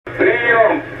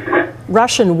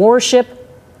Russian warship,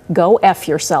 go F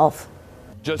yourself.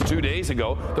 Just 2 days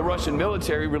ago, the Russian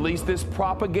military released this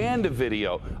propaganda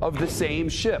video of the same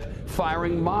ship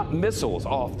firing missiles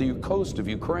off the coast of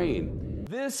Ukraine.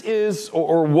 This is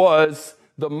or was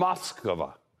the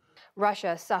Moskva.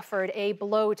 Russia suffered a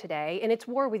blow today in its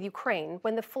war with Ukraine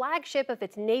when the flagship of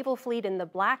its naval fleet in the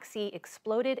Black Sea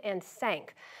exploded and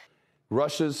sank.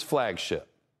 Russia's flagship.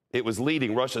 It was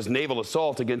leading Russia's naval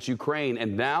assault against Ukraine,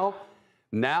 and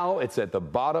now it's at the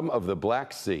bottom of the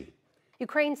Black Sea.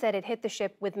 Ukraine said it hit the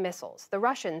ship with missiles. The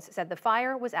Russians said the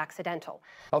fire was accidental.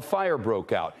 A fire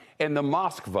broke out, and the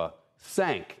Moskva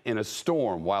sank in a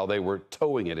storm while they were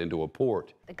towing it into a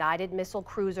port. The guided missile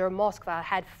cruiser Moskva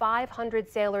had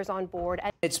 500 sailors on board.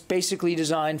 It's basically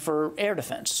designed for air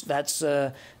defense. That's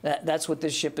what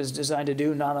this ship is designed to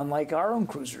do, not unlike our own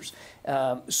cruisers.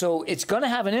 So it's going to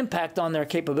have an impact on their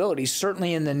capabilities,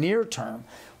 certainly in the near term.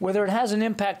 Whether it has an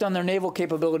impact on their naval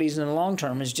capabilities in the long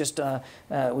term is just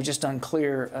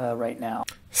unclear right now.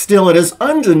 Still, it is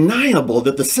undeniable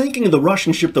that the sinking of the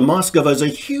Russian ship the Moskva is a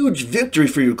huge victory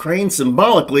for Ukraine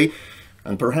symbolically,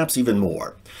 and perhaps even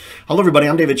more. Hello everybody,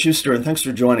 I'm David Shuster, and thanks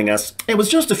for joining us. It was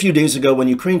just a few days ago when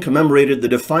Ukraine commemorated the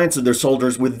defiance of their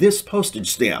soldiers with this postage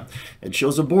stamp. It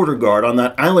shows a border guard on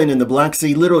that island in the Black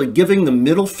Sea literally giving the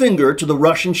middle finger to the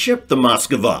Russian ship, the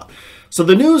Moskva. So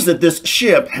the news that this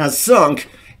ship has sunk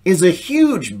is a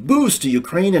huge boost to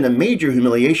Ukraine and a major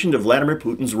humiliation to Vladimir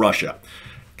Putin's Russia.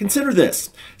 Consider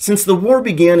this. Since the war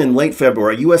began in late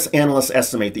February, U.S. analysts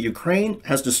estimate that Ukraine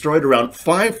has destroyed around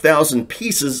 5,000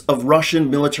 pieces of Russian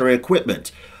military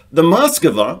equipment. The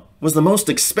Moskva was the most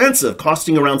expensive,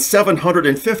 costing around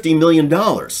 $750 million.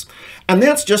 And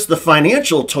that's just the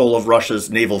financial toll of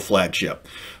Russia's naval flagship.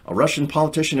 A Russian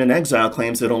politician in exile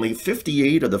claims that only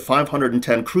 58 of the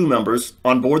 510 crew members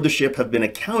on board the ship have been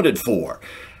accounted for.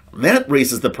 That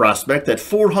raises the prospect that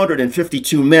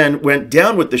 452 men went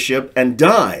down with the ship and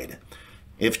died.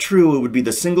 If true, it would be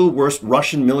the single worst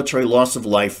Russian military loss of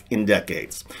life in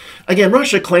decades. Again,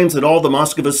 Russia claims that all the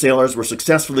Moskva sailors were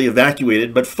successfully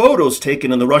evacuated, but photos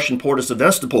taken in the Russian port of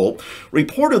Sevastopol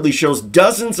reportedly shows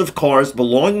dozens of cars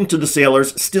belonging to the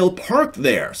sailors still parked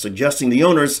there, suggesting the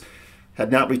owners had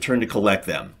not returned to collect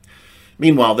them.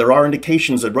 Meanwhile, there are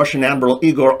indications that Russian Admiral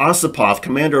Igor Osipov,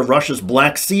 commander of Russia's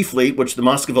Black Sea Fleet, which the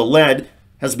Moskva led,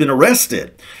 has been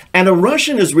arrested. And a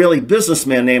Russian-Israeli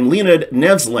businessman named Leonid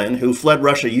Nevzlin, who fled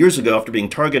Russia years ago after being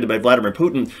targeted by Vladimir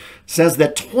Putin, says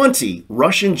that 20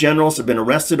 Russian generals have been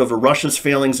arrested over Russia's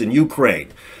failings in Ukraine.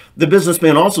 The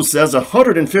businessman also says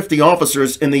 150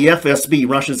 officers in the FSB,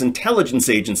 Russia's intelligence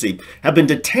agency, have been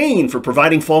detained for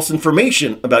providing false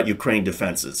information about Ukraine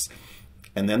defenses.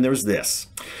 And then there's this.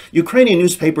 Ukrainian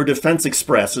newspaper Defense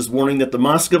Express is warning that the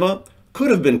Moskva could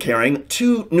have been carrying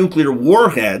 2 nuclear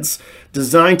warheads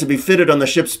designed to be fitted on the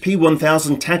ship's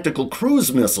P-1000 tactical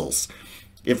cruise missiles.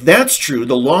 If that's true,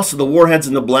 the loss of the warheads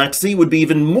in the Black Sea would be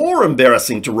even more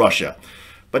embarrassing to Russia.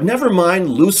 But never mind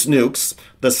loose nukes,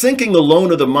 the sinking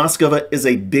alone of the Moskva is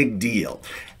a big deal.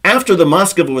 After the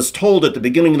Moskva was told at the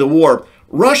beginning of the war,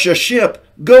 Russia ship,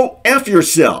 go F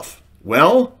yourself.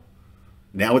 Well,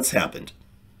 now it's happened.